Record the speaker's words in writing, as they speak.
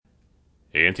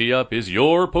Ante Up is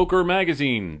your poker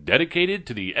magazine dedicated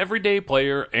to the everyday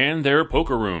player and their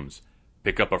poker rooms.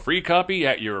 Pick up a free copy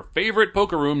at your favorite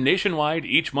poker room nationwide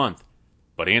each month.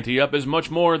 But Ante Up is much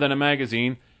more than a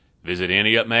magazine. Visit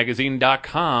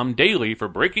anteupmagazine.com daily for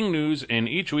breaking news and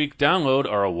each week download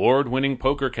our award-winning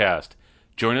PokerCast.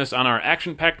 Join us on our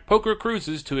action-packed poker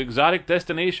cruises to exotic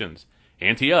destinations.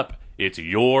 Ante Up, it's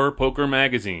your poker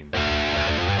magazine.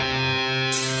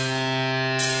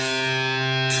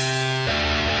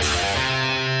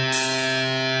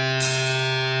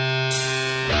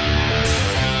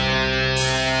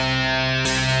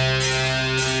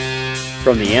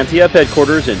 From the Ante Up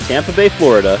headquarters in Tampa Bay,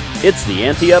 Florida, it's the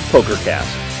Ante Up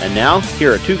PokerCast. And now,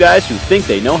 here are two guys who think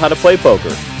they know how to play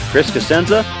poker, Chris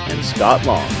Cosenza and Scott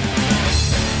Long.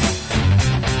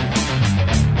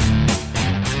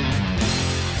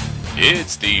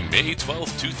 It's the May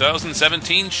 12th,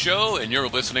 2017 show, and you're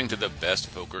listening to the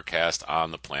best PokerCast on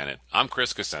the planet. I'm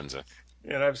Chris Cosenza.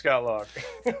 And I'm Scott Long.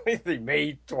 The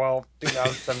May 12th,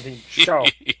 2017 show.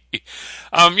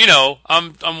 I'm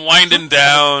winding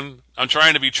down. I'm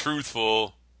trying to be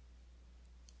truthful.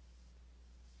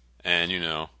 And,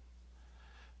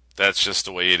 that's just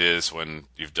the way it is when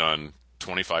you've done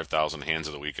 25,000 hands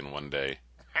of the week in one day.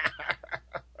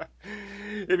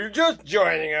 If you're just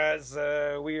joining us,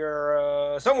 we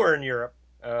are somewhere in Europe,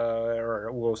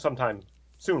 or will sometime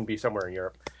soon be somewhere in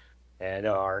Europe. And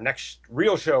our next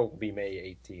real show will be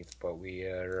May 18th, but we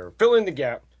are filling the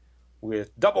gap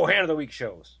with double hand of the week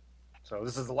shows. So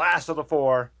this is the last of the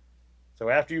four. So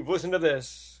after you've listened to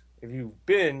this, if you've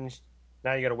binged,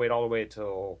 now you got to wait all the way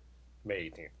till May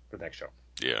 18th for the next show.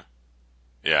 Yeah.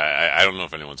 Yeah, I don't know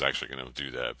if anyone's actually going to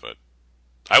do that, but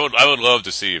I would love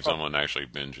to see if someone actually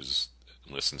binges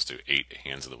and listens to 8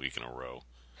 hands of the week in a row.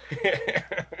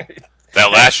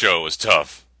 That last show was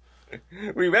tough.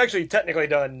 We've actually technically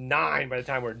done 9 by the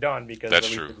time we're done because That's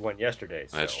we true. did one yesterday.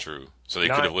 So. That's true. So they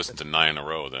could have listened to 9 in a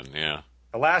row then, yeah.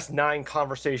 The last 9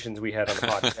 conversations we had on the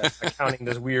podcast, accounting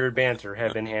this weird banter,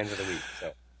 have been hands of the week.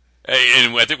 So. Hey,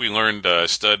 and I think we learned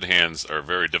stud hands are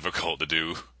very difficult to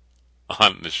do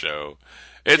on the show.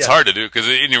 It's hard to do because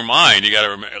in your mind you got to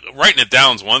remember writing it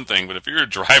down is one thing, but if you're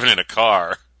driving in a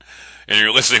car and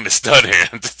you're listening to stud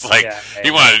hands, it's like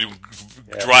you want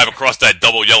to drive across that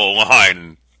double yellow line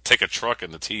and take a truck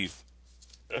in the teeth.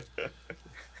 All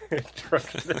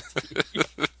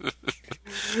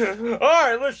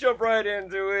right, let's jump right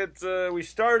into it. We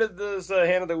started this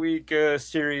Hand of the Week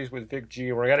series with Vic G,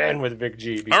 and we're going to end with Vic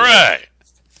G. All right.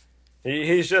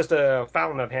 He's just a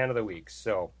fountain of Hand of the Weeks,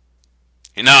 so.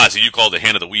 So you called it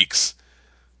Hand of the Weeks.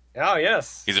 Oh,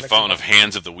 yes. He's a fountain of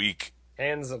Hands of the Week.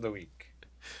 Hands of the Week.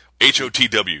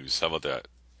 HOTWs. How about that?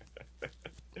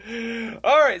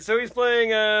 All right, so he's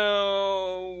playing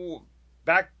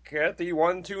back at the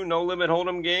 1-2 No Limit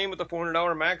Hold'em game with the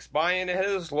 $400 max buy-in at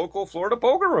his local Florida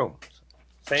poker room.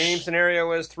 Same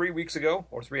scenario as 3 weeks ago,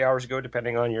 or 3 hours ago,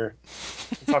 depending on your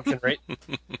consumption rate.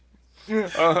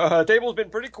 Table's been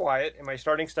pretty quiet, and my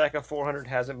starting stack of 400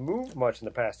 hasn't moved much in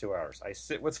the past 2 hours. I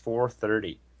sit with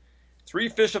 430. 3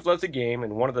 fish have left the game,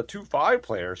 and one of the 2-5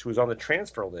 players who is on the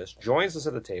transfer list joins us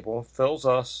at the table and fills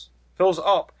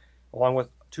up, along with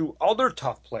 2 other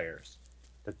tough players.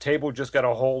 The table just got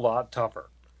a whole lot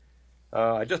tougher.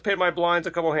 I just paid my blinds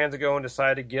a couple hands ago and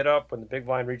decided to get up when the big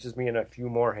blind reaches me in a few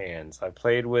more hands. I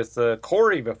played with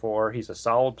Corey before. He's a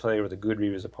solid player with a good read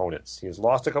of his opponents. He has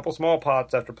lost a couple small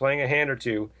pots after playing a hand or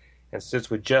two and sits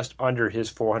with just under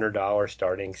his $400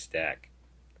 starting stack.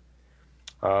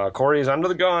 Corey is under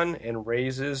the gun and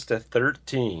raises to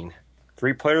 13.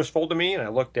 3 players fold to me, and I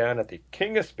look down at the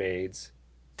king of spades,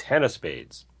 10 of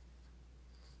spades.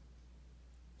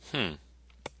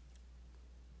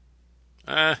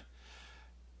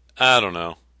 I don't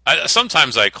know.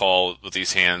 Sometimes I call with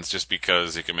these hands just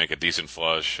because it can make a decent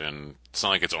flush, and it's not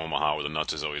like it's Omaha where the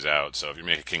nuts is always out. So if you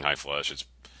make a king high flush, it's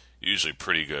usually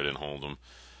pretty good in hold'em.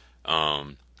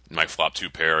 You might flop 2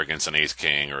 pair against an ace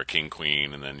king or a king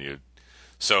queen, and then you.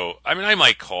 So I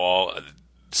might call.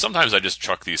 Sometimes I just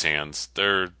truck these hands.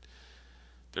 They're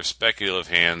speculative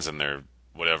hands, and they're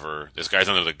whatever. This guy's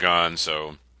under the gun,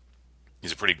 so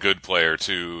he's a pretty good player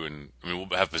too, and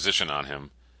we'll have position on him.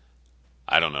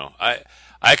 I don't know.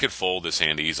 I could fold this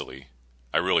hand easily.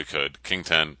 I really could. King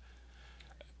 10.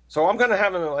 So I'm kind of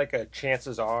having like a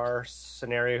chances are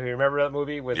scenario here. Remember that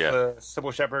movie with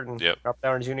Sybil Shepherd and Robert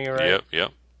Downey Jr., right?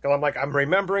 Yep. Because I'm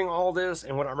remembering all this,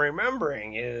 and what I'm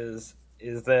remembering is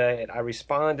that I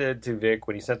responded to Vic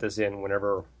when he sent this in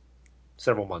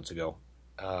several months ago.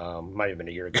 Might have been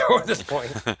a year ago at this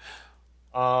point.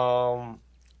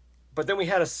 But then we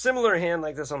had a similar hand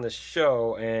like this on the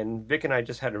show, and Vic and I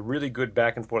just had a really good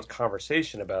back and forth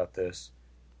conversation about this.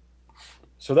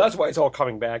 So that's why it's all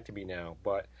coming back to me now.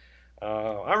 But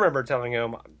I remember telling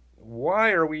him,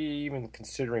 why are we even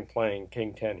considering playing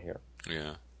King 10 here?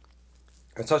 Yeah.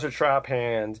 It's such a trap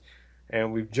hand,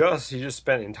 and he just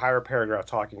spent an entire paragraph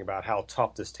talking about how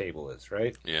tough this table is,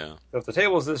 right? Yeah. So if the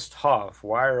table is this tough,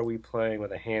 why are we playing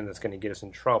with a hand that's going to get us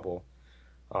in trouble?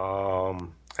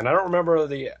 And I don't remember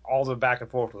all the back and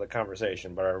forth of the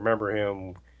conversation, but I remember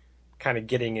him kind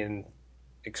of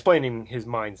explaining his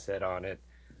mindset on it.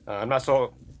 I'm not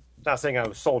saying I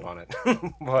was sold on it,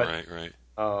 but Right.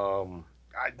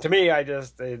 to me,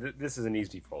 this is an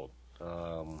easy fold.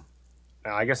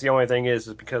 I guess the only thing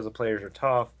is because the players are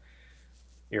tough.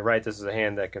 You're right. This is a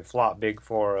hand that can flop big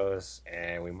for us,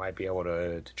 and we might be able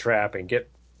to trap and get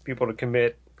people to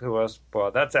commit to us.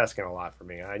 But that's asking a lot for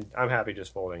me. I'm happy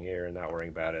just folding here and not worrying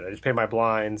about it. I just pay my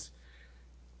blinds.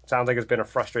 Sounds like it's been a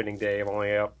frustrating day. I'm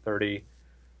only up 30.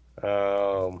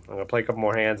 I'm gonna play a couple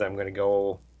more hands. I'm gonna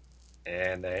go,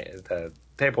 and the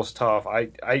table's tough. I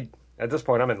at this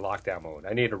point I'm in lockdown mode.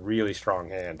 I need a really strong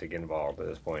hand to get involved at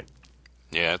this point.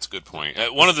 Yeah, that's a good point.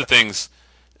 One of the things,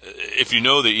 if you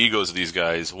know the egos of these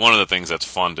guys, one of the things that's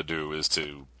fun to do is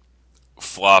to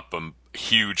flop a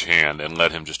huge hand and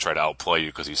let him just try to outplay you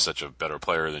because he's such a better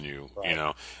player than you,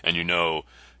 Right. and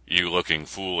you looking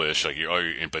foolish, like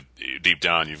but deep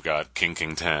down you've got King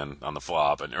 10 on the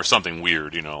flop, or something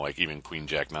weird, like even Queen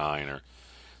Jack 9, or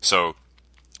so.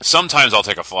 Sometimes I'll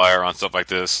take a flyer on stuff like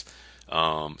this,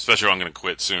 especially if I'm going to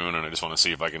quit soon and I just want to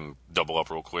see if I can double up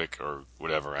real quick or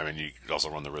whatever. I mean, you could also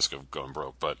run the risk of going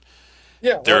broke, but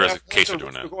Yeah, there is a case for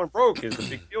doing the that. going broke is a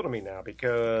big deal to me now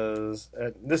because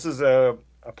this is a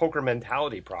poker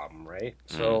mentality problem, right?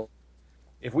 So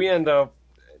if we end up,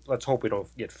 let's hope we don't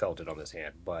get felted on this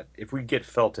hand, but if we get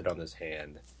felted on this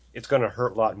hand, it's going to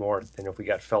hurt a lot more than if we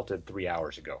got felted 3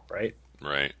 hours ago, right?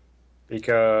 Right.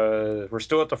 Because we're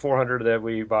still at the 400 that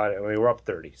we bought, and we were up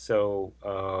 30. So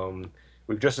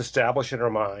we've just established in our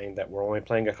mind that we're only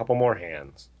playing a couple more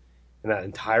hands. And that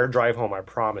entire drive home, I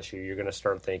promise you're going to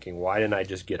start thinking, why didn't I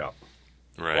just get up?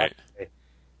 Right.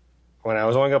 When I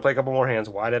was only going to play a couple more hands,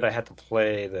 why did I have to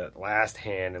play the last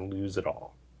hand and lose it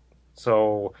all?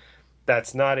 So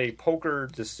that's not a poker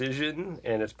decision,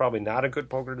 and it's probably not a good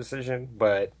poker decision,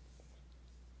 but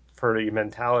for the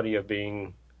mentality of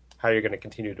being how you're going to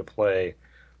continue to play,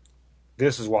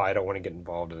 this is why I don't want to get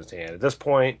involved in this hand. At this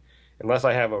point, unless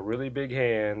I have a really big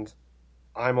hand,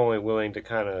 I'm only willing to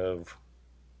kind of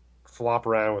flop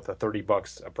around with the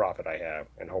 $30 a profit I have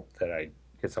and hope that I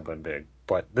hit something big.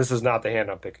 But this is not the hand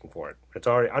I'm picking for it. It's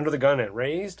already under the gun and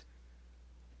raised,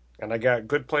 and I got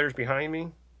good players behind me,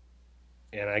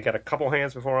 and I got a couple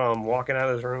hands before I'm walking out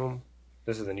of this room.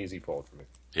 This is an easy fold for me.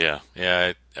 Yeah,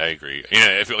 I agree.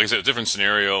 If like I said, a different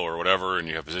scenario or whatever, and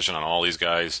you have position on all these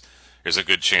guys, there's a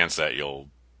good chance that you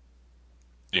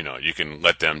can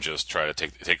let them just try to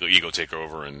take the ego take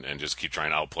over and just keep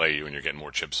trying to outplay you, and you're getting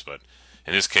more chips. But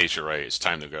in this case, you're right. It's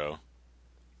time to go.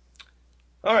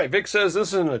 All right, Vic says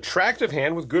this is an attractive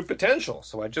hand with good potential,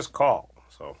 so I just call.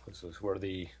 So this is where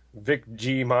the Vic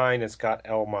G mine has got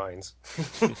L mines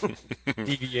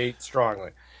deviate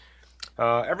strongly.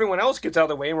 Everyone else gets out of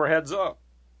the way and we're heads up.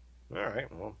 All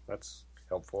right, well, that's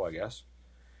helpful, I guess.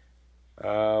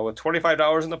 With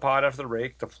 $25 in the pot after the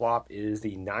rake, the flop is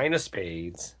the 9 of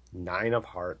spades, 9 of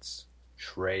hearts,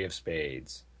 tray of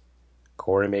spades.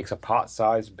 Corey makes a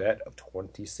pot-sized bet of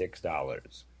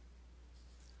 $26.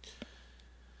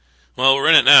 Well, we're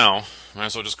in it now. Might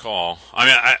as well just call.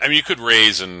 I mean, you could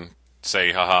raise and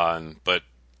say haha, but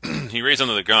he raised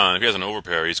under the gun. If he has an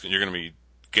overpair, you're going to be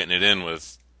getting it in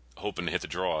with hoping to hit the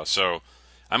draw. So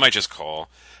I might just call.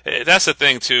 That's the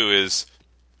thing too is,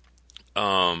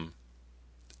 I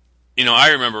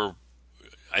remember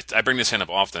I bring this hand up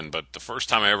often, but the first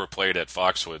time I ever played at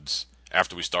Foxwoods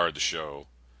after we started the show,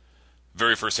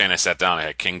 very first hand I sat down, I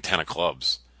had King 10 of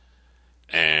clubs,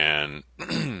 and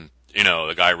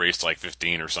the guy raced like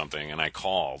 15 or something, and I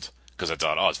called because I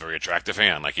thought, oh, it's a very attractive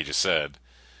hand, like he just said.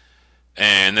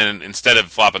 And then instead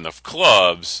of flopping the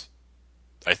clubs,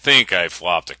 I think I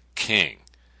flopped a king,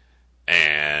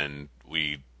 and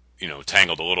we,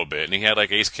 tangled a little bit, and he had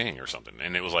like ace king or something,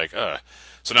 and it was like,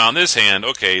 So now on this hand,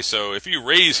 okay, so if you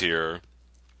raise here,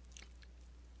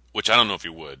 which I don't know if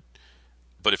you would,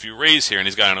 but if you raise here and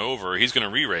he's got an over, he's going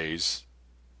to re-raise,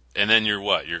 and then you're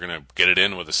what? You're going to get it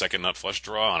in with a second nut flush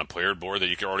draw on a paired board that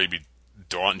you could already be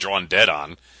drawn dead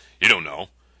on. You don't know.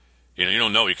 You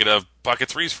don't know. You could have pocket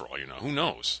threes for all you know. Who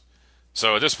knows?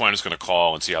 So at this point, I'm just going to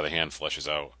call and see how the hand flushes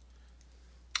out.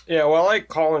 Yeah, well, I like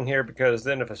calling here because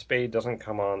then if a spade doesn't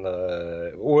come on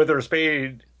whether a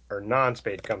spade or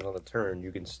non-spade comes on the turn,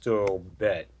 you can still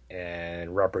bet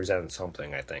and represent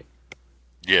something, I think.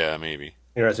 Yeah, maybe.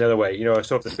 It's the other way.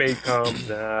 So if the spade comes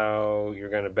now, you're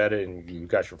going to bet it, and you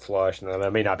got your flush. Now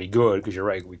that may not be good because you're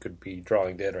right. We could be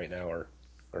drawing dead right now,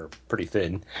 or pretty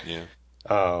thin. Yeah.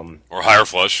 Um, Or higher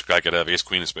flush. Guy could have ace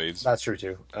queen of spades. that's true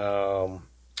too.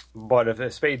 But if the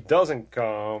spade doesn't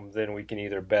come, then we can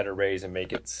either bet or raise and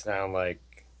make it sound like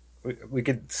we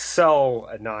could sell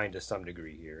a 9 to some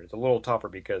degree here. It's a little tougher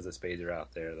because the spades are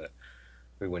out there that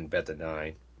we wouldn't bet the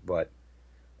 9. But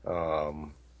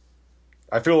um,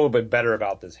 I feel a little bit better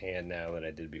about this hand now than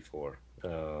I did before.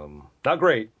 Not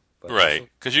great, but Right.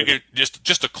 Because you could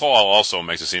just a call also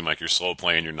makes it seem like you're slow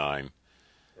playing your 9.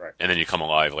 right. And then you come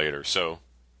alive later. So,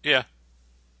 yeah.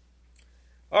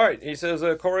 All right, he says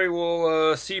Corey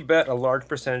will see bet a large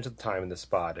percentage of the time in this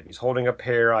spot. If he's holding a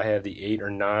pair, I have the 8 or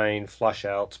 9 flush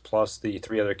outs plus the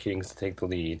 3 other kings to take the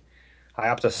lead. I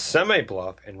opt to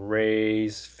semi-bluff and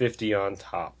raise 50 on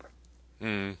top.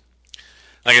 Mm.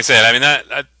 Like I said, I mean,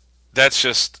 that's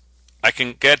just... I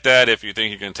can get that if you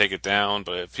think you can take it down,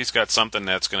 but if he's got something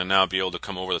that's going to now be able to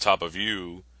come over the top of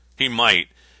you, he might,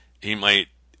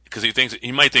 because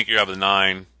he might think you have the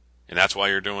 9, and that's why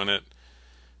you're doing it.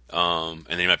 And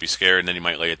then he might be scared, and then he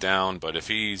might lay it down. But if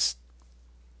he's,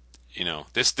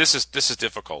 this is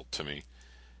difficult to me.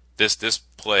 This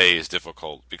play is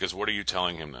difficult because what are you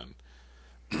telling him then?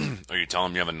 Are you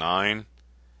telling him you have a 9?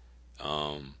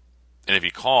 And if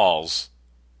he calls,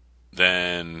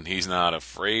 then he's not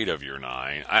afraid of your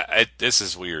 9. This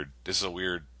is weird. This is a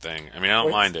weird thing. I mean, I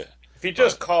don't mind it. If he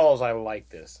just calls, I like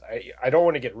this. I don't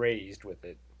want to get raised with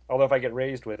it. Although if I get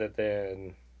raised with it,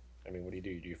 then I mean, what do you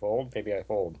do? Do you fold? Maybe I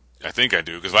fold. I think I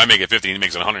do, because if I make it 50 and he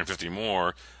makes it 150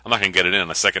 more, I'm not going to get it in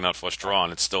on a second nut flush draw,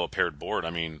 and it's still a paired board.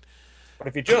 I mean, but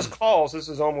if he just calls, this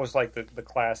is almost like the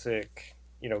classic,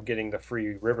 getting the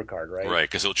free river card, right? right,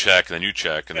 because he'll check, and then you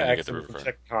check, and then you get the river card.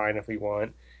 Check behind if we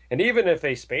want. And even if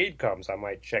a spade comes, I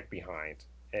might check behind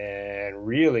and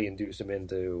really induce him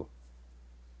into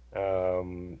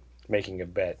making a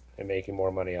bet and making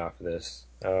more money off of this.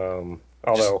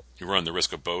 Although you run the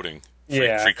risk of boating.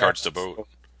 Free cards to boat.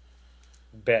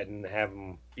 Bet and have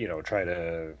him, try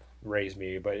to raise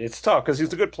me, but it's tough because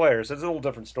he's a good player. So it's a little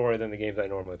different story than the games I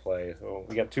normally play. So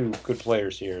we got 2 good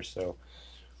players here. So,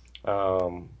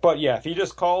 but yeah, if he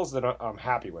just calls, then I'm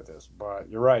happy with this. But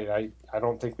you're right. I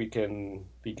don't think we can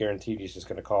be guaranteed he's just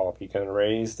going to call. If he can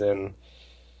raise, then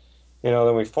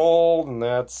then we fold, and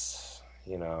that's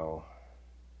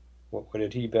what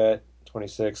did he bet?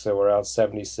 26. So we're out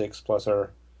 76 plus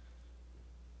our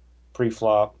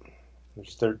pre-flop, which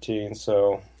is 13,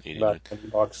 so about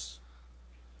 $10.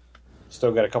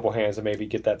 Still got a couple hands to maybe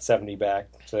get that 70 back,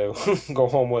 so go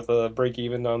home with a break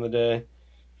even on the day.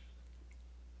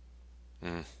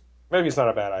 Maybe it's not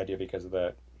a bad idea because of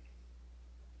that.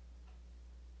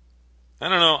 I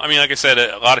don't know. I mean, like I said,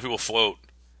 a lot of people float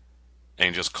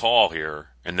and just call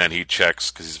here, and then he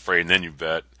checks because he's afraid, and then you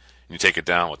bet, and you take it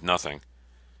down with nothing.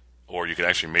 Or you could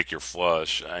actually make your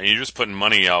flush. I mean, you're just putting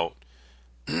money out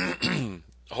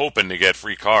hoping to get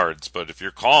free cards, but if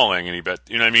you're calling and he bet,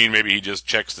 maybe he just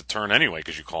checks the turn anyway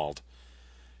because you called.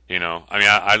 I mean,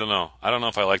 I don't know. I don't know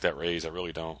if I like that raise. I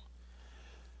really don't.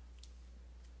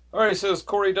 All right, says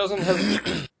Corey doesn't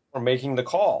have for making the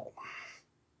call.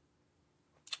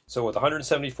 So with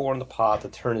 174 in the pot, the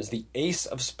turn is the ace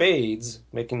of spades,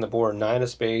 making the board 9 of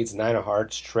spades, 9 of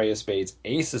hearts, tray of spades,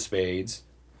 ace of spades,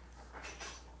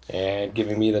 and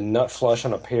giving me the nut flush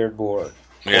on a paired board.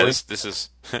 Yeah, this is...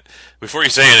 Before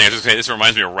you say anything, I just say this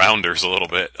reminds me of Rounders a little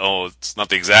bit. Oh, it's not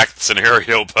the exact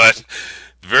scenario, but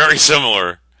very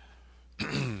similar.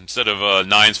 Instead of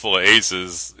 9s full of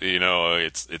aces,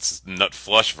 it's nut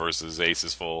flush versus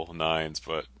aces full of 9s.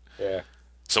 But yeah.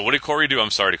 So what did Corey do? I'm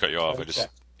sorry to cut you off.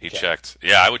 He checked.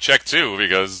 Yeah, I would check too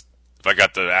because if I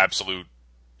got the absolute,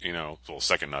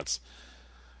 second nuts.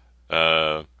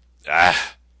 Jeez.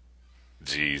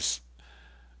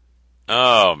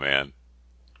 Oh man.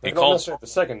 He don't necessarily have the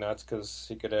second nuts because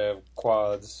he could have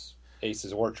quads,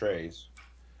 aces, or trays.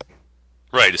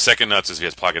 Right, the second nuts is he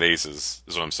has pocket aces,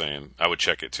 is what I'm saying. I would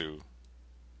check it too.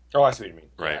 Oh, I see what you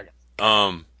mean. Right.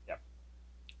 Yeah,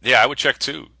 yeah, I would check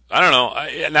too. I don't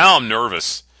know. Now I'm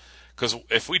nervous because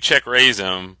if we check raise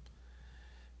him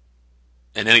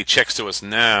and then he checks to us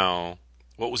now,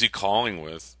 what was he calling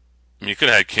with? I mean, he could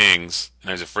have had kings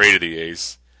and he's afraid of the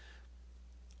ace.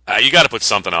 You got to put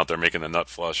something out there making the nut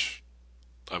flush,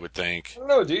 I would think. I don't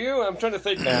know, do you? I'm trying to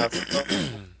think now.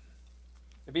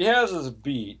 If he has his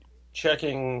beat,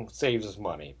 checking saves his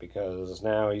money because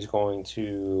now it's going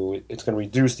to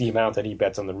reduce the amount that he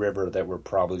bets on the river that we're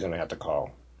probably going to have to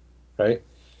call, right?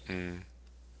 And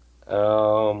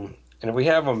if we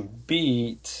have him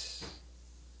beat,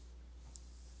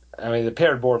 I mean, the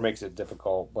paired board makes it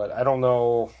difficult, but I don't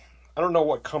know. I don't know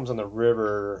what comes on the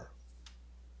river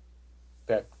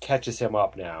that catches him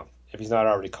up now if he's not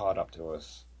already caught up to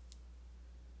us.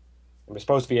 I mean,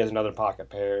 supposed to be he has another pocket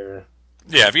pair.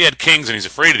 Yeah, if he had kings and he's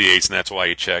afraid of the eights, and that's why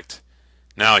he checked.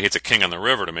 Now he hits a king on the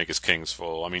river to make his kings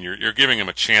full. I mean, you're giving him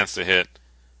a chance to hit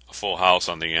a full house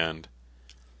on the end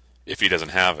if he doesn't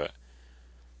have it.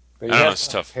 But he I don't know, has it's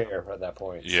a tough. pair at that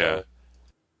point. Yeah.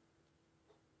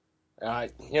 So, I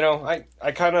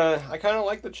kind of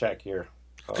like the check here.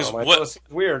 Because I know what? it's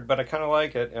weird, but I kind of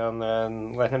like it, and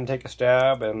then let him take a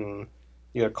stab and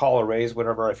either call or raise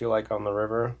whatever I feel like on the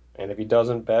river. And if he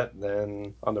doesn't bet,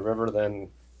 then on the river, then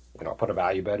I'll put a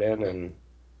value bet in and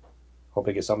hope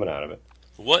he gets something out of it.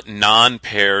 What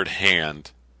non-paired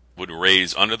hand would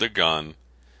raise under the gun,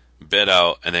 bet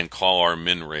out, and then call our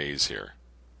min raise here?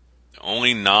 The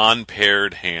only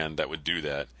non-paired hand that would do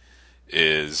that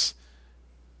is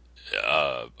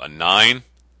a 9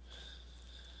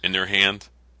 in their hand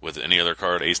with any other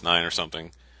card, ace 9 or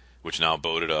something, which now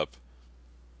boated up.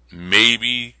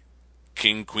 Maybe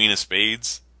king, queen of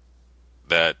spades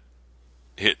that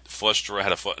hit flush draw,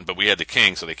 had a flush, but we had the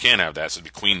king, so they can't have that. So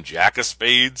it'd be queen, jack of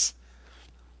spades.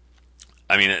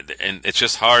 I mean, and it's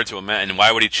just hard to imagine. And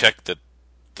why would he check the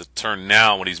turn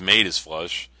now when he's made his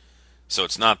flush? So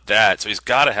it's not that. So he's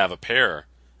got to have a pair,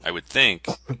 I would think,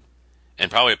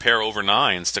 and probably a pair over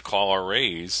nines to call our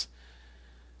raise.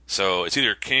 So it's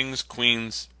either kings,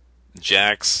 queens,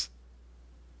 jacks,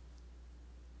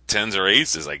 tens, or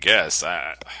aces, I guess.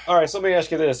 All right, so let me ask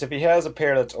you this: if he has a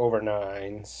pair that's over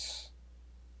nines,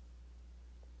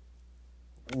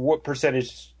 what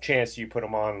percentage chance do you put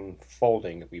him on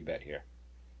folding if we bet here?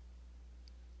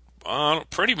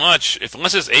 Pretty much.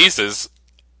 Unless it's aces,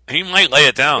 he might lay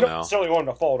it down We don't now. necessarily want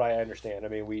him to fold. I understand. I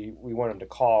mean, we want him to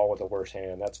call with a worse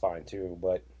hand. That's fine too.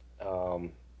 But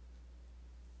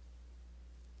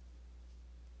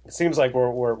it seems like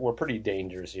we're pretty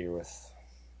dangerous here with.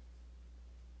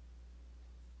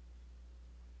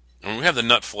 I mean, we have the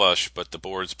nut flush, but the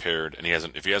board's paired, and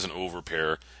if he has an over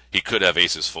pair, he could have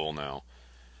aces full now.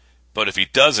 But if he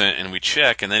doesn't, and we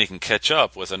check, and then he can catch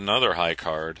up with another high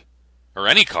card, or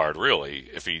any card really.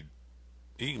 If he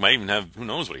might even have, who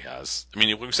knows what he has. I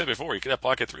mean, we said before, he could have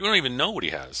pocket 3. We don't even know what he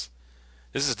has.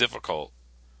 This is difficult.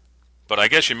 But I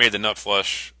guess you made the nut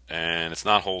flush, and it's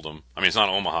not Hold'em. I mean, it's not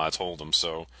Omaha, it's Hold'em.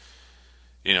 So,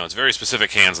 it's very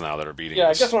specific hands now that are beating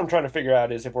us. I guess what I'm trying to figure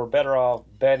out is if we're better off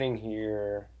betting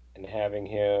here and having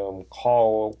him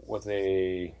call with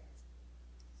a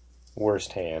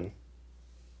worst hand,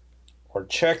 or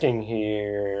checking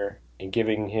here and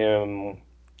giving him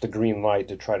the green light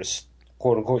to try to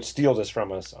quote unquote steal this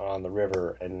from us on the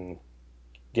river and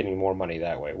getting more money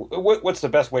that way. What's the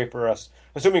best way for us,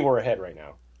 assuming we're ahead right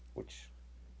now?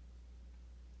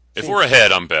 If we're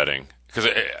ahead, I'm betting, because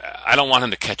I don't want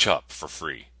him to catch up for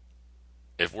free.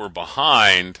 If we're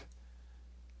behind,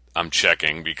 I'm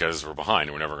checking because we're behind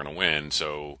and we're never going to win.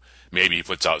 So maybe he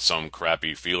puts out some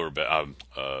crappy feeler bet,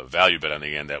 value bet on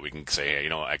the end that we can say, hey,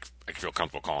 I feel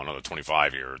comfortable calling another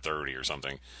 25 here or 30 or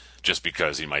something, just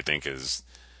because he might think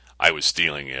I was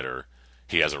stealing it, or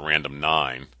he has a random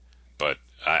 9. But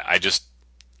I just,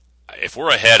 if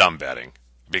we're ahead, I'm betting,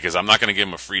 because I'm not going to give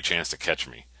him a free chance to catch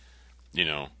me.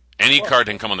 Any card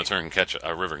can come on the turn and catch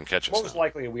a river can catch us. Most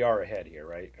likely we are ahead here,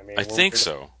 right? I mean, I think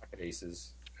so. Pocket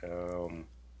aces. I mean,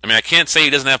 I can't say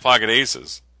he doesn't have pocket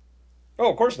aces.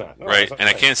 Oh, of course not. No, right, and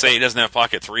I can't say he doesn't have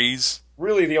pocket 3s.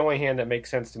 Really, the only hand that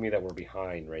makes sense to me that we're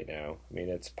behind right now. I mean,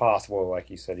 it's possible, like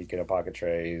you said, he could have pocket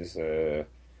trays.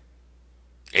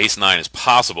 Ace 9 is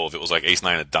possible if it was like Ace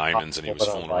 9 of diamonds and he was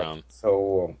fooling around.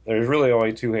 So there's really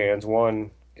only 2 hands.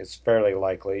 One is fairly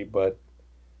likely, but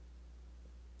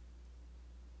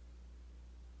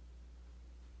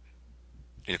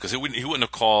because he wouldn't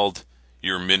have called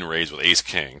your min raise with Ace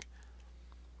King,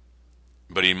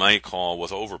 but he might call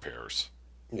with overpairs.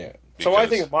 Yeah. So I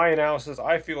think in my analysis,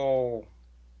 I feel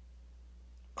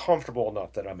comfortable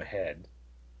enough that I'm ahead.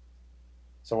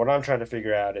 So what I'm trying to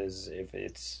figure out is if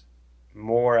it's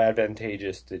more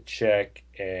advantageous to check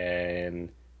and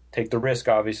take the risk,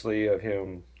 obviously, of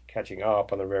him catching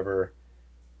up on the river,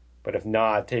 but if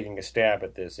not, taking a stab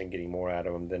at this and getting more out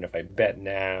of him than if I bet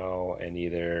now and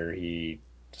either he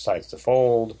decides to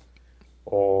fold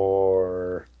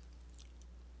or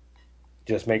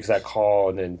just makes that call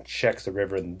and then checks the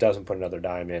river and doesn't put another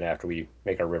dime in after we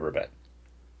make our river bet.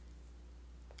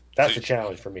 That's the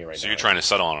challenge for me right now. So you're trying to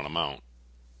settle on an amount?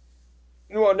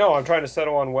 Well, no, I'm trying to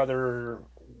settle on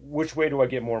which way do I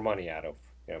get more money out of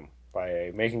him?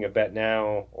 By making a bet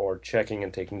now or checking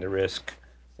and taking the risk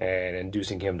and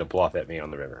inducing him to bluff at me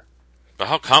on the river. But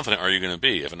how confident are you going to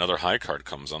be if another high card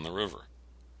comes on the river?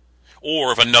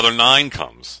 Or if another 9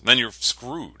 comes? Then you're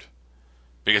screwed.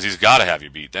 Because he's got to have you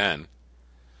beat then.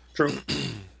 True.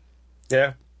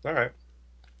 Yeah. All right.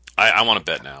 I want to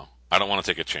bet now. I don't want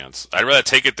to take a chance. I'd rather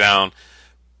take it down,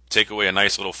 take away a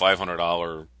nice little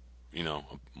 $500, win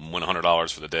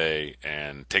 $100 for the day,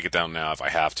 and take it down now if I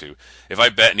have to. If I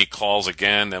bet and he calls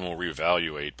again, then we'll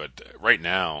reevaluate. But right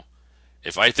now,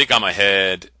 if I think I'm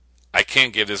ahead, I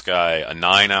can't give this guy a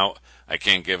 9 out. I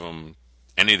can't give him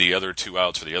any of the other 2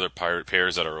 outs for the other pirate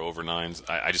pairs that are over 9s.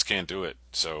 I just can't do it.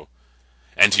 So,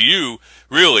 and to you,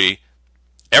 really,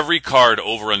 every card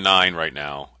over a 9 right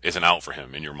now is an out for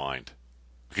him in your mind.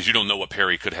 Because you don't know what pair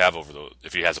he could have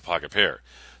if he has a pocket pair.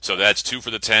 So that's 2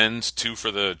 for the 10s, 2 for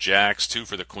the jacks, 2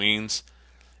 for the queens,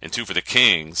 and 2 for the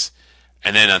kings.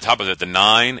 And then on top of that, the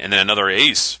 9, and then another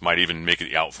ace might even make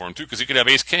it out for him too, because he could have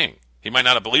ace king. He might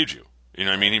not have believed you. You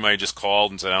know what I mean? He might have just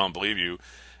called and said, I don't believe you.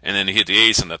 And then he hit the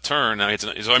ace on the turn.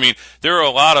 So, I mean, there are a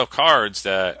lot of cards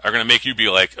that are going to make you be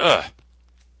like, ugh.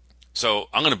 So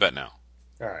I'm going to bet now.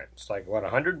 All right. It's like, what,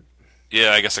 100?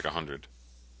 Yeah, I guess like 100.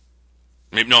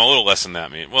 Maybe, no, a little less than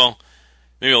that. Maybe a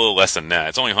little less than that.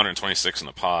 It's only 126 in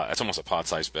the pot. That's almost a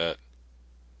pot-sized bet.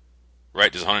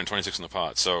 Right? There's 126 in the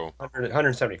pot. So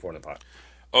 174 in the pot.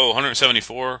 Oh,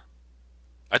 174?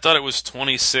 I thought it was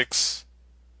 26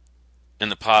 in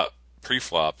the pot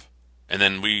pre-flop, and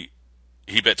then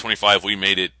he bet 25, we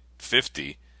made it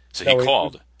 50, so he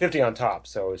called. 50 on top,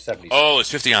 so it's 70. Oh, it's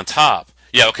 50 on top.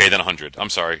 Yeah, okay, then 100. I'm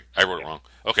sorry, I wrote it wrong.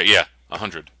 Okay, yeah,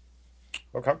 100.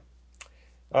 Okay.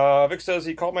 Vic says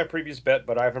he called my previous bet,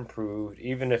 but I've improved.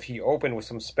 Even if he opened with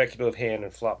some speculative hand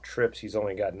and flop trips, he's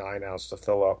only got 9 outs to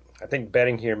fill up. I think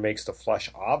betting here makes the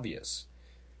flush obvious.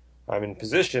 I'm in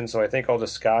position, so I think I'll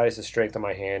disguise the strength of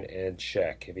my hand and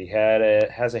check. If he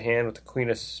has a hand with the queen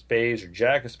of spades or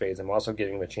jack of spades, I'm also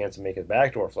giving him a chance to make a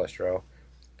backdoor flush draw.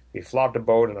 If he flopped a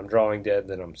boat and I'm drawing dead,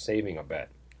 then I'm saving a bet.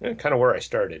 Kind of where I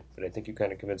started, but I think you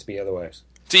kind of convinced me otherwise.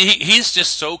 See, he's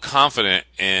just so confident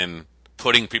in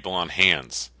putting people on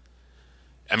hands.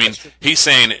 I mean, he's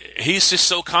saying he's just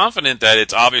so confident that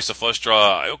it's obvious a flush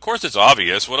draw. Of course it's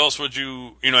obvious. What else would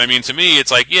you know what I mean? To me,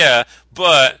 it's like, yeah,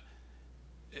 but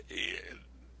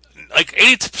like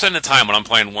 80% of the time when I'm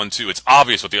playing 1-2, it's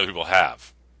obvious what the other people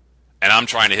have. And I'm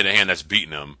trying to hit a hand that's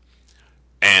beating them.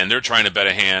 And they're trying to bet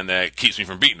a hand that keeps me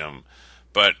from beating them.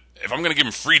 But if I'm going to give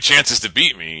them free chances to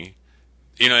beat me,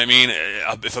 you know what I mean?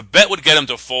 If a bet would get him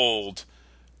to fold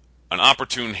an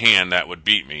opportune hand that would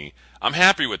beat me, I'm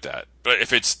happy with that. But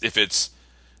if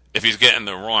he's getting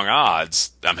the wrong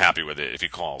odds, I'm happy with it if he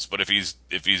calls. But if he's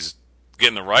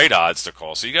getting the right odds to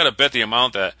call, so you got to bet the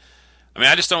amount that. I mean,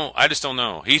 I just don't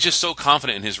know. He's just so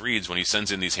confident in his reads when he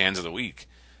sends in these hands of the week,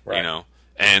 right. You know.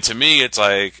 And to me, it's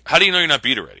like, how do you know you're not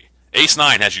beat already? Ace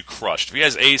 9 has you crushed. If he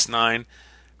has Ace 9,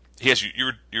 he has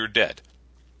you. You're dead.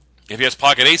 If he has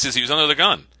pocket aces, he was under the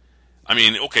gun. I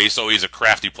mean, okay, so he's a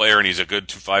crafty player and he's a good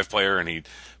 2-5 player,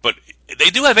 but they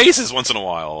do have aces once in a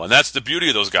while, and that's the beauty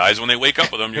of those guys. When they wake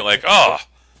up with them, you're like, oh,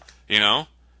 you know.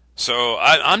 So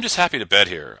I'm just happy to bet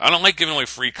here. I don't like giving away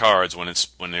free cards when it's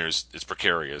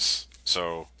precarious.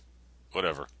 So,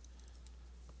 whatever.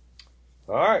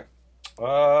 All right.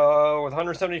 With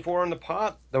 174 in the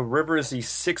pot, the river is the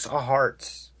 6 of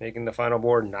hearts, making the final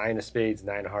board 9 of spades,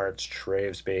 9 of hearts, tray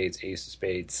of spades, ace of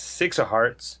spades, 6 of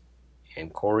hearts,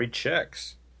 and Corey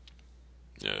checks.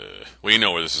 Well, you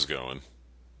know where this is going.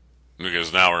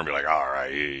 Because now we're going to be like, all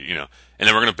right, you know. And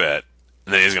then we're going to bet.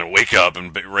 And then he's going to wake up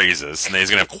and raise us. And then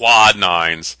he's going to have quad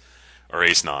 9s or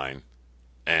ace 9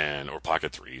 or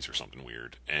pocket 3s or something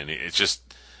weird. And it's just,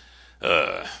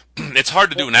 it's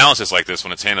hard to do analysis like this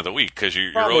when it's hand of the week because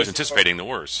you're always anticipating the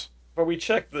worst. But we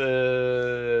checked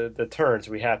the turns.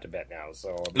 So we have to bet now.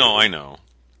 So no, I know.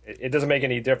 It doesn't make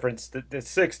any difference. The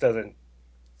 6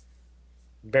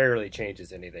 barely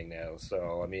changes anything now.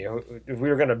 So, I mean, if we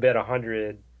were going to bet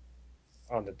 100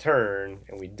 on the turn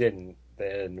and we didn't,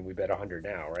 then we bet 100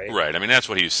 now, right? Right. I mean, that's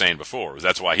what he was saying before.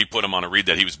 That's why he put him on a read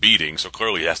that he was beating, so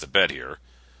clearly he has to bet here.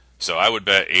 So I would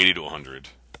bet 80 to 100.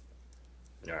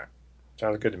 All right.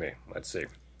 Sounds good to me. Let's see.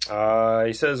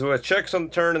 He says, with checks on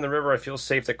the turn in the river, I feel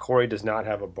safe that Corey does not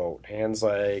have a boat. Hands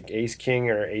like ace-king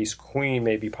or ace-queen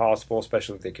may be possible,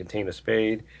 especially if they contain a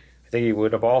spade. I think he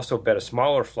would have also bet a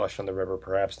smaller flush on the river,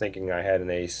 perhaps thinking I had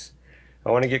an ace. I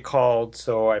want to get called,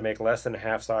 so I make less than a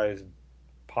half-size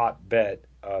pot bet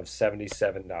of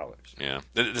 $77. Yeah.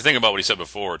 The thing about what he said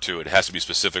before, too, it has to be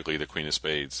specifically the queen of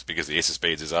spades, because the ace of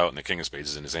spades is out and the king of spades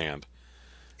is in his hand.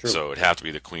 True. So it'd have to be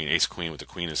the queen, ace-queen with the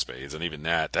queen of spades, and even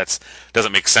that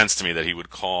doesn't make sense to me that he would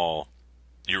call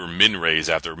your min-raise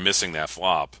after missing that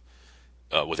flop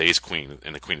with ace queen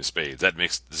and the queen of spades. That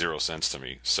makes zero sense to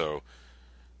me. So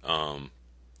on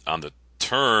the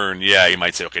turn, yeah, you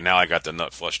might say, okay, now I got the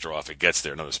nut flush draw. If it gets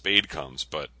there, another spade comes,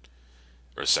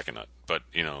 or a second nut. But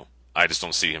I just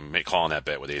don't see him calling that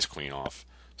bet with ace queen off.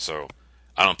 So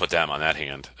I don't put that on that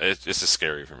hand. It's just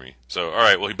scary for me. So all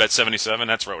right, well he bet 77.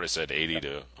 That's right what I said, 80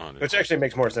 to 100. Which actually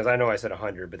makes more sense. I know I said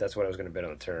 100, but that's what I was going to bet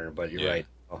on the turn. But you're right.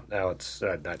 Oh, now it's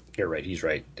not. You're right. He's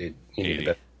right. You need to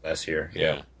bet less here.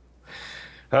 Yeah.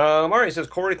 All right. He says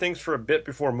Corey thinks for a bit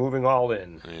before moving all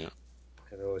in. Yeah.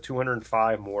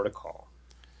 205 more to call.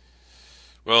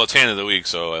 Well, it's hand of the week,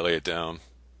 so I lay it down.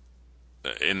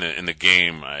 In the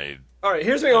game, All right.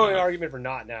 Here's my only argument for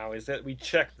not now is that we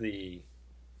check the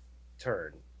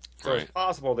turn. So right. It's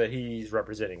possible that he's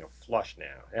representing a flush now.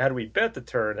 Had we bet the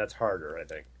turn, that's harder, I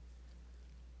think.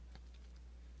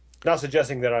 Not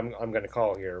suggesting that I'm going to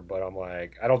call here, but I'm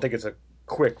like, I don't think it's a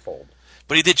quick fold.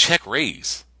 But he did check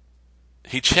raise.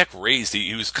 He check raised.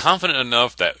 He was confident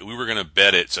enough that we were going to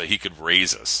bet it so he could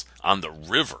raise us on the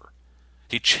river.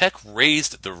 He check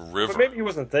raised the river. But maybe he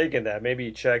wasn't thinking that. Maybe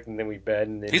he checked and then we bet.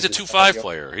 And then he's a 2-5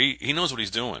 player. He knows what he's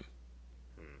doing.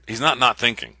 He's not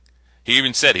thinking. He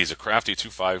even said he's a crafty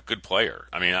 2-5 good player.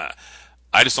 I mean,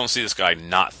 I just don't see this guy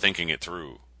not thinking it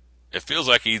through. It feels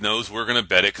like he knows we're going to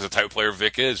bet it because the type of player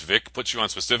Vic is. Vic puts you on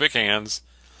specific hands,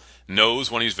 knows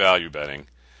when he's value betting.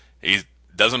 He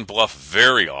doesn't bluff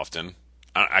very often.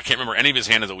 I can't remember any of his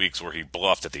hand of the weeks where he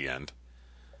bluffed at the end.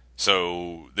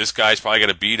 So this guy's probably got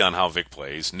a beat on how Vic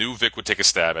plays. Knew Vic would take a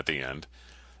stab at the end,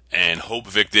 and hope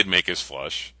Vic did make his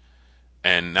flush.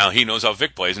 And now he knows how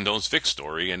Vic plays and knows Vic's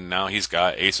story, and now he's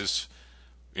got aces,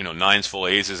 nines full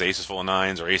of aces full of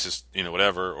nines, or aces,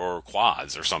 whatever, or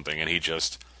quads or something, and he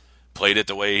just played it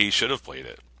the way he should have played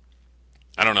it.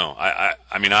 I don't know.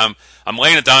 I mean, I'm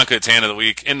laying it down because it's hand of the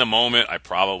week. In the moment, I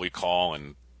probably call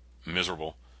and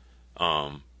miserable.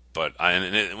 But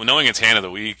knowing it's hand of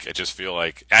the week, I just feel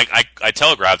like I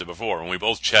telegraphed it before when we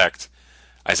both checked.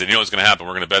 I said, what's going to happen?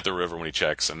 We're going to bet the river when he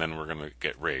checks, and then we're going to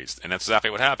get raised. And that's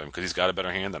exactly what happened because he's got a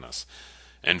better hand than us.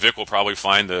 And Vic will probably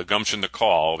find the gumption to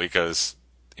call because,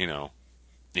 he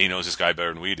knows this guy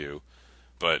better than we do.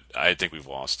 But I think we've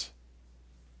lost.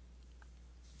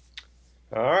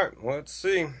 All right, let's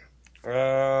see.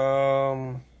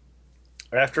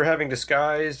 After having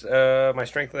disguised my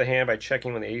strength of the hand by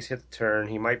checking when the ace hit the turn,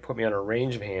 he might put me on a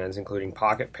range of hands, including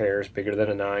pocket pairs bigger than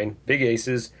a 9, big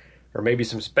aces, or maybe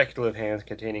some speculative hands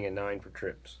containing a 9 for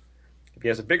trips. If he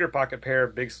has a bigger pocket pair,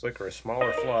 big slick, or a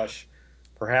smaller flush,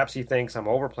 perhaps he thinks I'm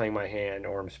overplaying my hand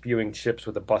or I'm spewing chips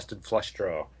with a busted flush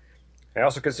draw. I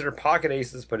also consider pocket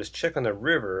aces, but his check on the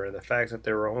river and the fact that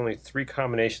there were only 3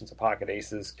 combinations of pocket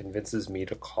aces convinces me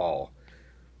to call.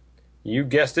 You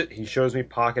guessed it, he shows me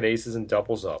pocket aces and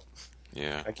doubles up.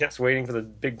 Yeah. I guess waiting for the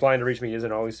big blind to reach me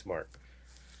isn't always smart.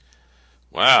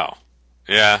 Wow.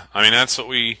 Yeah, I mean, that's what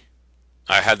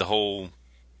I had the whole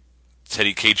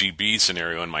Teddy KGB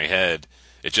scenario in my head.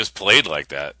 It just played like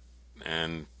that.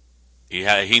 And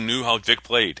he knew how Vic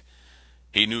played.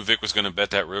 He knew Vic was going to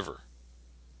bet that river.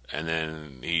 And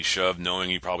then he shoved knowing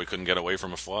he probably couldn't get away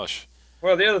from a flush.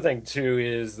 Well, the other thing, too,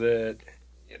 is that,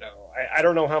 I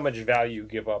don't know how much value you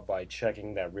give up by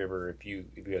checking that river if you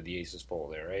have the aces full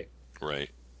there, right? Right.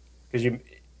 Because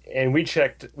we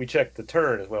checked the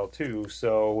turn as well, too,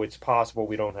 so it's possible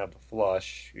we don't have the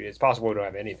flush. It's possible we don't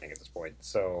have anything at this point.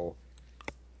 So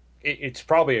it's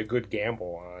probably a good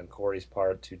gamble on Corey's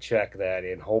part to check that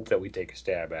and hope that we take a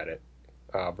stab at it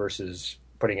versus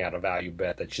putting out a value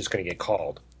bet that's just going to get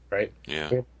called, right? Yeah.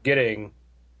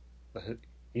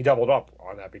 He doubled up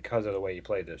on that because of the way he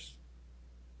played this.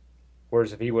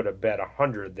 Whereas if he would have bet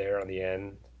 100 there on the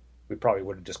end, we probably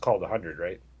would have just called 100,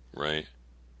 right? Right.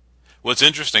 What's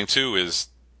interesting, too, is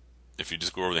if you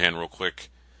just go over the hand real quick,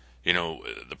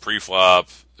 the pre-flop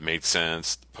made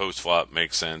sense, the post-flop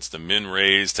makes sense, the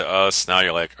min-raise to us, now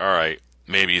you're like, all right,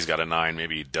 maybe he's got a 9,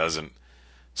 maybe he doesn't,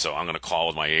 so I'm going to call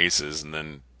with my aces, and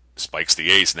then spikes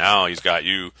the ace. Now he's got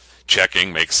you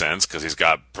checking, makes sense, because he's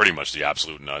got pretty much the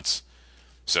absolute nuts.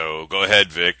 So go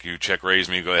ahead, Vic, you check-raise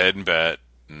me, go ahead and bet.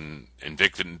 And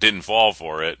Vic didn't fall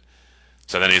for it.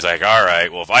 So then he's like, all right,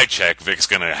 well, if I check, Vic's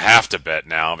going to have to bet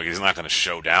now because he's not going to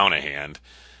show down a hand.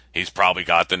 He's probably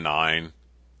got the 9,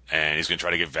 and he's going to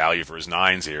try to get value for his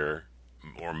 9s here,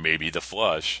 or maybe the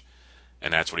flush.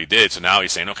 And that's what he did. So now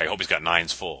he's saying, okay, I hope he's got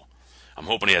 9s full. I'm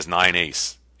hoping he has 9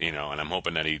 ace, and I'm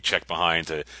hoping that he checked behind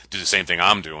to do the same thing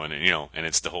I'm doing, and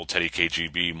it's the whole Teddy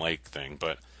KGB Mike thing.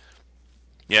 But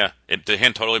yeah, the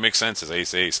hand totally makes sense as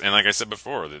ace-ace. And like I said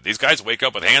before, these guys wake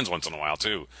up with hands once in a while,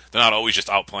 too. They're not always just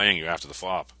outplaying you after the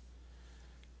flop.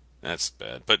 That's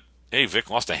bad. But, hey, Vic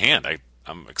lost a hand.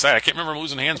 I'm excited. I can't remember him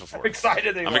losing hands before. I'm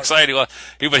excited. I'm excited. But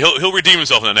he'll redeem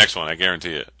himself in the next one. I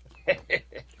guarantee it.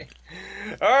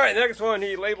 All right, next one.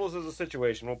 He labels as a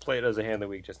situation. We'll play it as a hand of the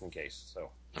week just in case.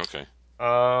 So. Okay.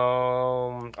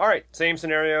 All right, same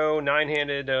scenario.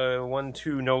 9-handed,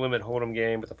 1-2 no limit hold'em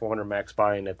game with a 400 max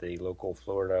buy-in at the local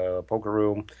Florida poker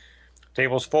room.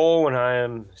 Table's full when I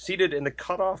am seated in the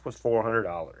cutoff with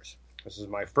 $400. This is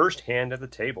my first hand at the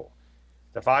table.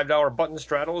 The $5 button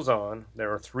straddle is on.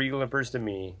 There are 3 limpers to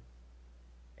me,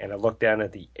 and I look down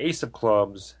at the ace of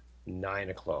clubs, 9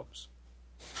 of clubs.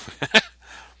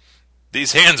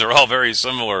 These hands are all very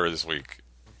similar this week.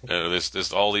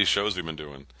 All these shows we've been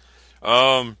doing.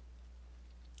 I'm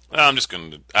just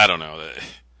gonna. I don't know.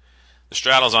 The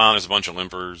straddle's on. There's a bunch of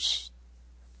limpers.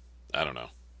 I don't know.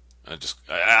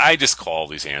 I just call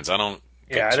these hands. I don't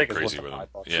get too crazy with them.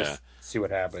 Yeah. Just see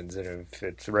what happens, and if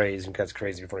it's raised and gets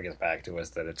crazy before it gets back to us,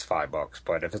 then it's $5.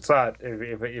 But if it's not,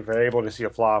 if we're able to see a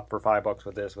flop for $5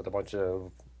 with this, with a bunch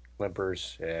of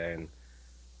limpers, and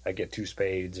I get 2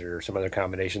 spades or some other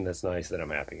combination that's nice, then I'm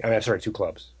happy. I mean, I'm sorry, 2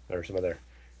 clubs or some other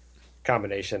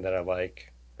combination that I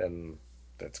like, then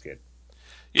that's good.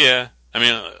 Yeah, I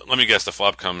mean, let me guess. The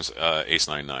flop comes ace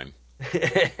 9-9.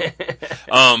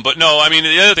 But no, I mean,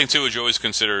 the other thing too is you always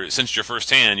consider, since your first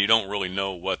hand, you don't really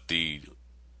know what the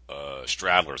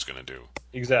straddler is going to do.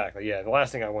 Exactly. Yeah. The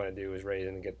last thing I want to do is raise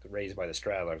and get raised by the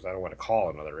straddler, because I don't want to call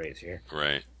another raise here.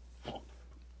 Right.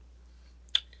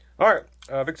 All right.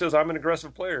 Vic says I'm an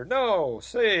aggressive player. No,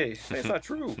 say it's not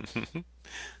true.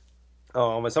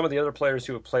 And some of the other players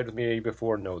who have played with me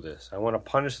before know this. I want to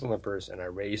punish the limpers, and I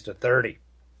raised to 30.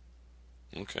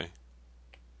 Okay.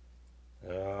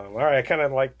 All right, I kind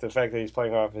of like the fact that he's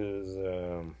playing off his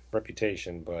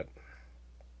reputation, but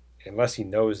unless he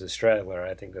knows the straddler,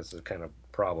 I think that's a kind of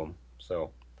problem.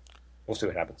 So we'll see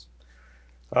what happens.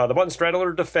 The button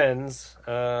straddler defends,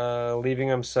 leaving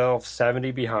himself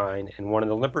 70 behind, and one of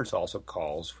the limpers also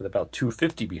calls with about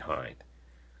 250 behind.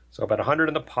 So about 100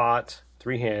 in the pot,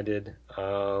 3-handed,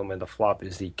 and the flop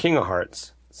is the king of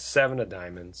hearts, 7 of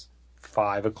diamonds,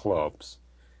 5 of clubs,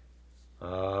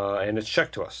 and it's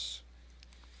checked to us.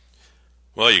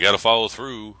 Well, you got to follow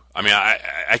through. I mean,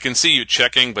 I can see you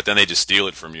checking, but then they just steal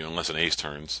it from you unless an ace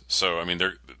turns. So I mean,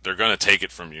 they're going to take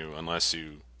it from you unless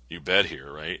you bet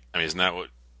here, right? I mean, isn't that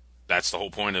that's the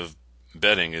whole point of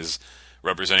betting, is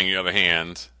representing you have a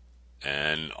hand,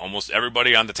 and almost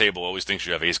everybody on the table always thinks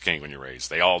you have ace king when you raise.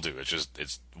 They all do.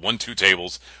 It's 1-2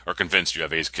 tables are convinced you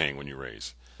have ace king when you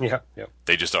raise. Yeah.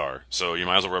 They just are. So you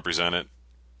might as well represent it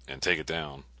and take it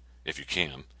down if you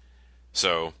can.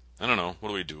 So I don't know. What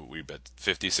do we do? We bet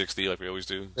 50, 60 like we always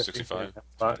do? 65?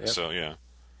 Yeah. So, yeah.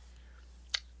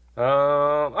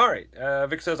 All right.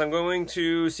 Vic says, I'm going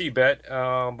to c-bet,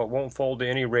 but won't fold to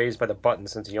any raise by the button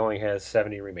since he only has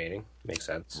 70 remaining. Makes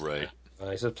sense. Right.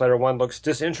 He says, player 1 looks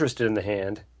disinterested in the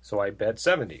hand, so I bet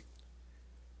 70.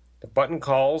 The button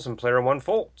calls and player 1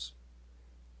 folds.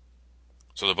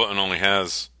 So the button only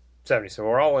has 70, so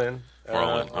we're all in. We're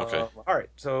all in, okay. All right,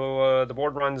 so the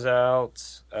board runs out.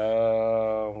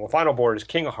 Final board is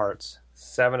king of hearts,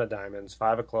 7 of diamonds,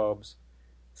 5 of clubs,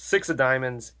 6 of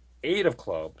diamonds, 8 of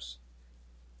clubs,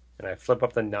 and I flip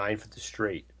up the 9 for the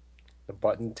straight. The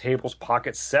button tables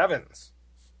pocket 7s.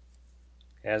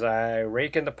 As I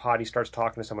rake in the pot, he starts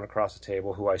talking to someone across the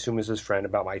table, who I assume is his friend,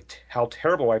 about how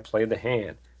terrible I played the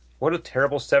hand. What a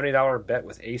terrible $70 bet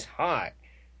with ace high.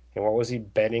 And what was he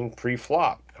betting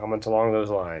pre-flop? Comments along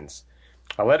those lines.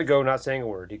 I let it go, not saying a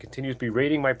word. He continues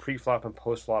berating my pre-flop and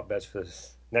post-flop bets for the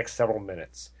next several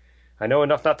minutes. I know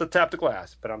enough not to tap the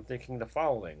glass, but I'm thinking the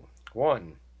following.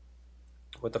 1.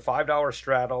 With the $5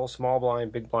 straddle, small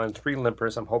blind, big blind, 3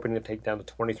 limpers, I'm hoping to take down the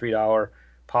 $23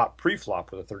 pot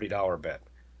pre-flop with a $30 bet.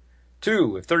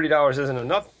 2. If $30 isn't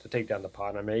enough to take down the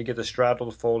pot, I may get the straddle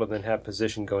to fold and then have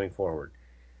position going forward.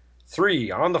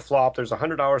 3. On the flop, there's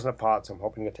 $100 in the pot, so I'm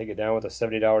hoping to take it down with a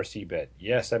 $70 c-bet.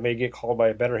 Yes, I may get called by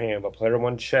a better hand, but player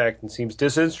 1 checked and seems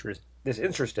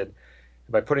disinterested.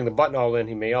 By putting the button all in,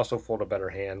 he may also fold a better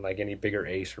hand, like any bigger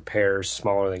ace or pairs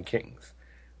smaller than kings.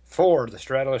 4. The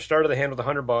straddler started the hand with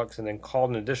 $100 and then called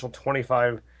an additional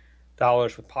 $25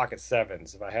 with pocket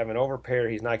 7s. If I have an overpair,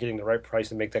 he's not getting the right price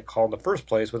to make that call in the first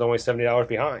place with only $70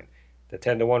 behind. The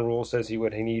 10-1 rule says he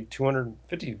would need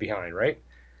 $250 behind, right?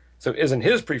 So isn't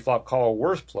his pre-flop call a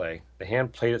worse play? The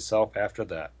hand played itself after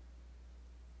that.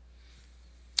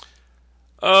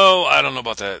 Oh, I don't know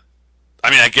about that. I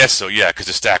mean, I guess so, yeah, because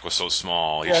the stack was so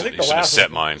small. Yeah, I think the should have last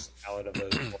set mine. Of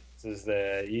those is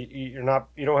that you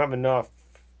don't have enough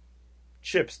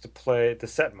chips to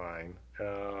set mine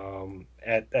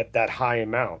at that high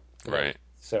amount. Right.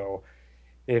 So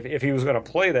if he was going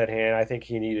to play that hand, I think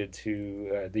he needed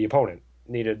to the opponent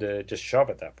needed to just shove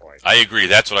at that point. I agree.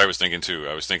 That's what I was thinking too.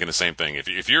 I was thinking the same thing.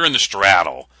 If you're in the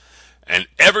straddle, and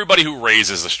everybody who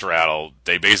raises the straddle,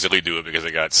 they basically do it because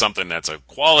they got something that's a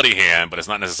quality hand, but it's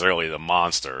not necessarily the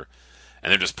monster,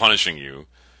 and they're just punishing you.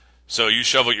 So you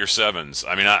shovel your sevens.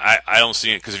 I mean, I don't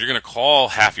see it, because if you're going to call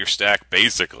half your stack,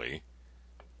 basically,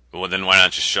 well, then why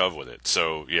not just shove with it?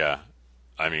 So, yeah,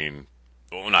 I mean,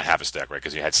 well, not half a stack, right?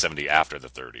 Because you had 70 after the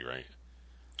 30, right?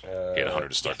 You had 100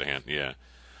 to start the hand, yeah.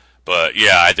 But,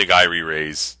 yeah, I think I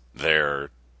re-raise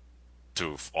there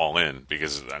to all in,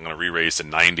 because I'm going to re-raise to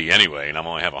 90 anyway, and I'm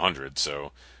only have 100,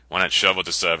 so why not shove with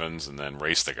the sevens and then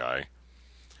race the guy?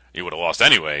 You would have lost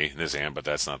anyway in this hand, but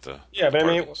that's not the... Yeah, but I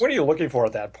mean, what are you looking for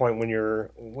at that point when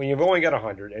you've only got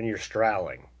 100 and you're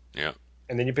straddling? Yeah.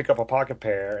 And then you pick up a pocket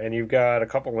pair and you've got a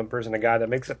couple limpers and a guy that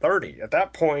makes it 30. At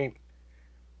that point,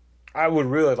 I would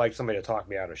really like somebody to talk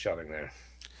me out of shoving there.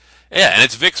 Yeah, and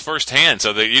it's Vic's first hand,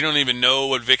 so that you don't even know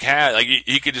what Vic has. Like,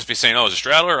 he could just be saying, "Oh, it's a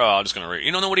straddler. Oh, I'm just going to raise."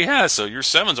 You don't know what he has, so your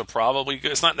sevens are probably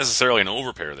good. It's not necessarily an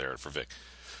overpair there for Vic.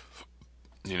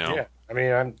 You know? Yeah, I mean,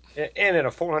 and at a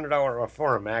 $400 or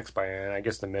for a max buy-in, I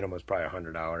guess the minimum is probably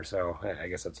 $100. So I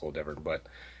guess that's a little different. But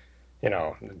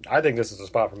I think this is a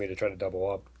spot for me to try to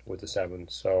double up with the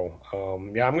sevens. So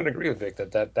yeah, I'm going to agree with Vic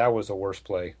that was a worse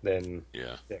play than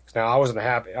Vic's. Now I wasn't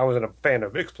a fan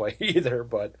of Vic's play either,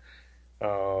 but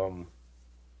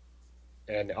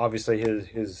and obviously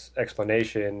his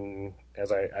explanation,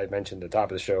 as I mentioned at the top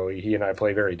of the show, he and I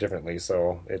play very differently,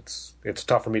 so it's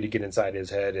tough for me to get inside his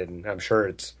head, and I'm sure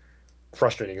it's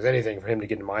frustrating as anything for him to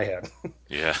get in my head.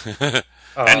 Yeah,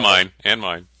 and mine.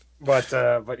 But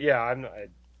yeah,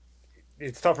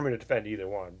 it's tough for me to defend either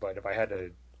one. But if I had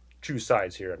to choose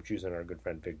sides here, I'm choosing our good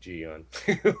friend Big G on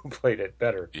who played it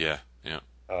better. Yeah.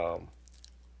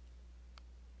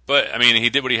 But I mean, he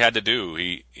did what he had to do.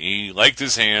 He liked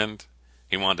his hand.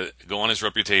 He wanted to go on his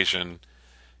reputation.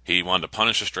 He wanted to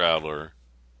punish a straddler.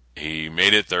 He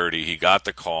made it 30. He got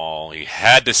the call. He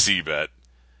had to c-bet,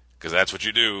 because that's what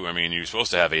you do. I mean, you're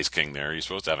supposed to have ace-king there. You're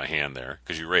supposed to have a hand there,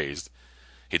 because you raised.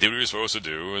 He did what he was supposed to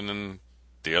do, and then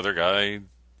the other guy,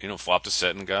 flopped a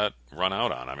set and got run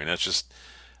out on. I mean, that's just...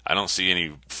 I don't see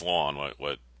any flaw in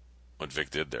what Vic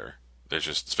did there. There's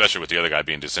just... Especially with the other guy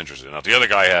being disinterested. Now, if the other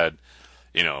guy had,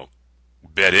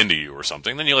 bet into you or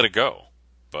something, then you let it go.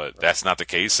 But that's not the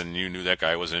case, and you knew that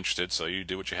guy was interested, so you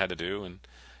did what you had to do, and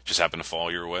it just happened to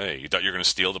fall your way. You thought you were going to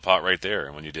steal the pot right there,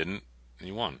 and when you didn't,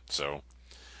 you won. So,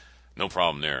 no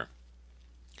problem there.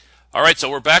 All right, so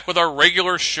we're back with our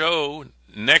regular show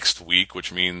next week,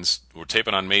 which means we're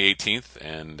taping on May 18th,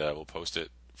 and we'll post it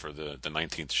for the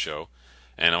 19th show.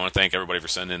 And I want to thank everybody for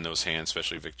sending in those hands,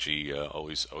 especially Vic G.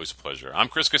 Always a pleasure. I'm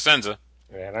Chris Cosenza.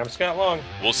 And I'm Scott Long.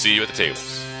 We'll see you at the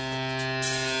tables.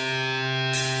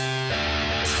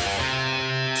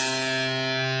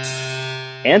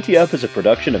 Ante Up is a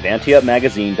production of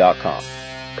AnteUpMagazine.com.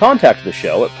 Contact the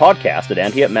show at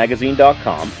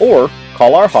podcast@AnteUpMagazine.com or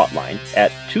call our hotline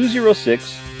at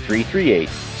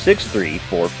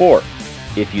 206-338-6344.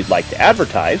 If you'd like to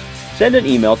advertise, send an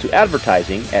email to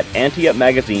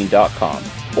advertising@AnteUpMagazine.com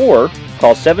or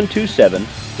call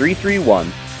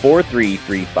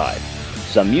 727-331-4335.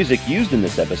 Some music used in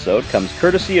this episode comes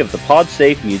courtesy of the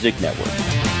PodSafe Music Network.